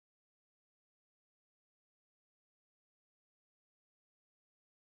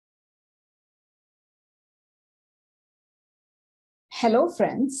Hello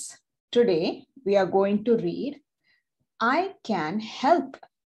friends, today we are going to read I Can Help.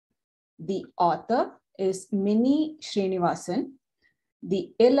 The author is Mini Shrinivasan.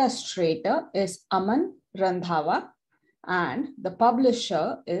 The illustrator is Aman, Randhawa, and the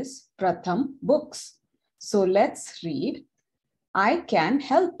publisher is Pratham Books. So let's read I Can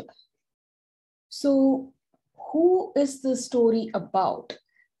Help. So who is the story about?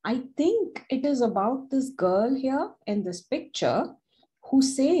 I think it is about this girl here in this picture who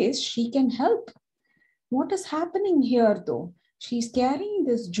says she can help. What is happening here though? She's carrying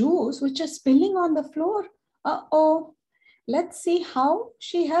this juice which is spilling on the floor. Uh-oh. Let's see how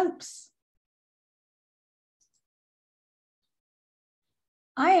she helps.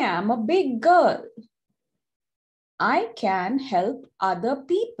 I am a big girl. I can help other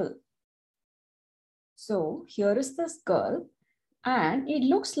people. So here is this girl, and it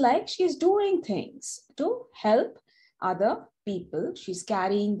looks like she's doing things to help other people. She's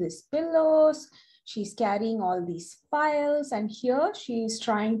carrying these pillows, she's carrying all these files, and here she is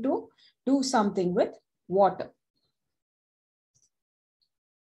trying to do something with water.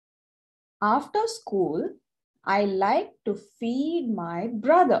 After school, I like to feed my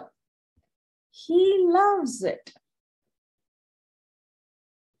brother. He loves it.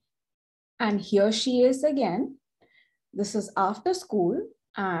 And here she is again. This is after school,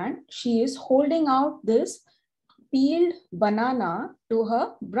 and she is holding out this peeled banana to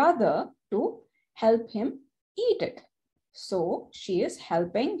her brother to help him eat it. So she is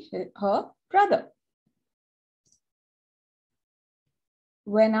helping her brother.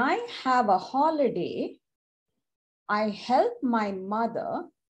 When I have a holiday, I help my mother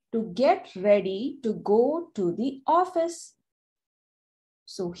to get ready to go to the office.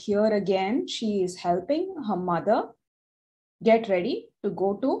 So here again, she is helping her mother get ready to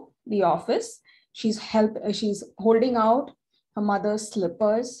go to the office. She's holding out her mother's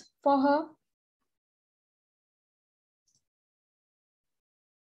slippers for her.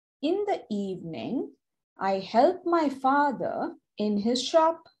 In the evening, I help my father in his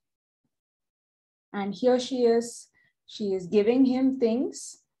shop. And here she is giving him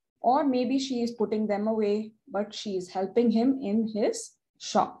things, or maybe she is putting them away, but she is helping him in his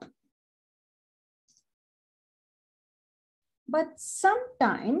shop. But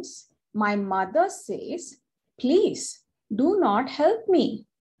sometimes my mother says, please do not help me.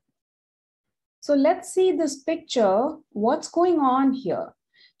 So let's see this picture. What's going on here?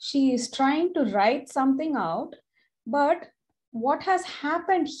 She is trying to write something out, but what has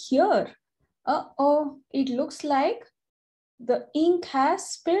happened here? Uh-oh, it looks like the ink has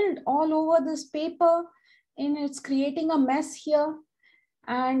spilled all over this paper and it's creating a mess here.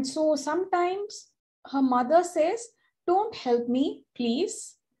 And so sometimes her mother says, don't help me,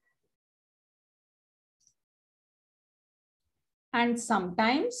 please. And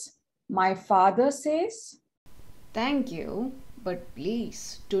sometimes my father says, thank you, but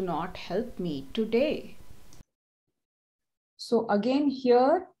please do not help me today. So again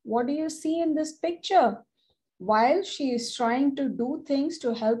here, what do you see in this picture? While she is trying to do things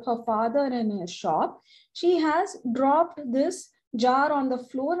to help her father in his shop, she has dropped this jar on the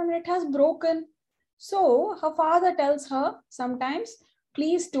floor and it has broken. So her father tells her sometimes,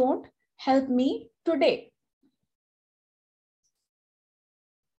 please don't help me today.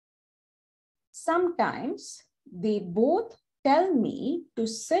 Sometimes they both tell me to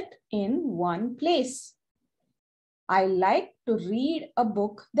sit in one place. I like to read a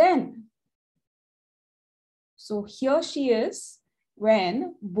book then. So here she is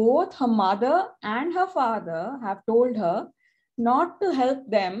when both her mother and her father have told her not to help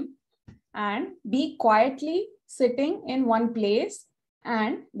them and be quietly sitting in one place,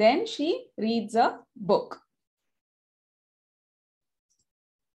 and then she reads a book.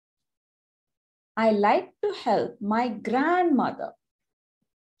 I like to help my grandmother.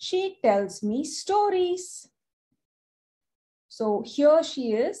 She tells me stories. So here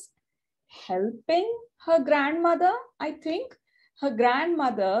she is helping her grandmother. I think her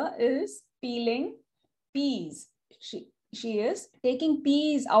grandmother is peeling peas. She is taking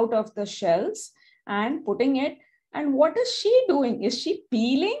peas out of the shells and putting it. And what is she doing? Is she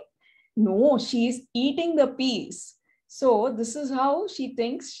peeling? No, she is eating the peas. So this is how she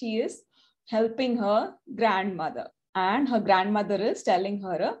thinks she is helping her grandmother. And her grandmother is telling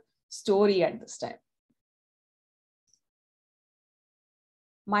her a story at this time.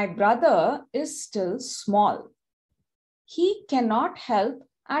 My brother is still small. He cannot help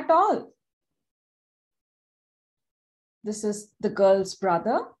at all. This is the girl's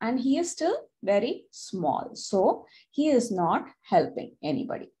brother and he is still very small. So he is not helping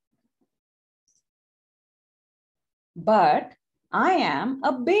anybody. But I am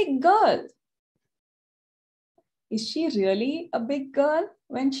a big girl. Is she really a big girl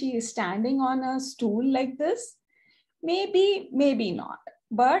when she is standing on a stool like this? Maybe, maybe not.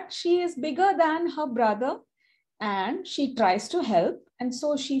 But she is bigger than her brother and she tries to help, and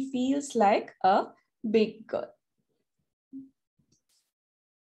so she feels like a big girl.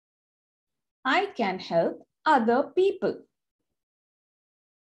 I can help other people.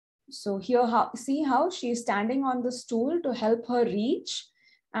 So here, see how she is standing on the stool to help her reach,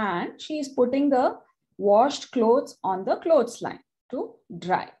 and she is putting the washed clothes on the clothesline to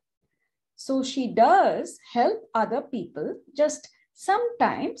dry. So she does help other people, just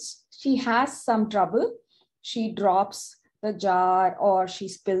sometimes she has some trouble. She drops the jar or she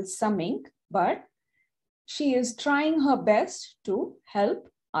spills some ink, but she is trying her best to help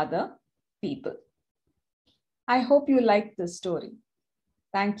other people. I hope you liked this story.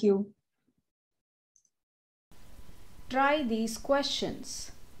 Thank you. Try these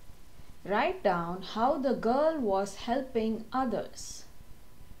questions. Write down how the girl was helping others.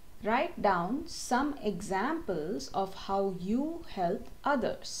 Write down some examples of how you help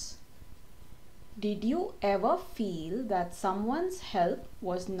others. Did you ever feel that someone's help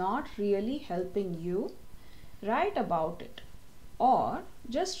was not really helping you? Write about it. Or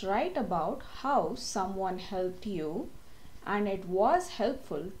just write about how someone helped you and it was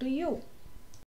helpful to you.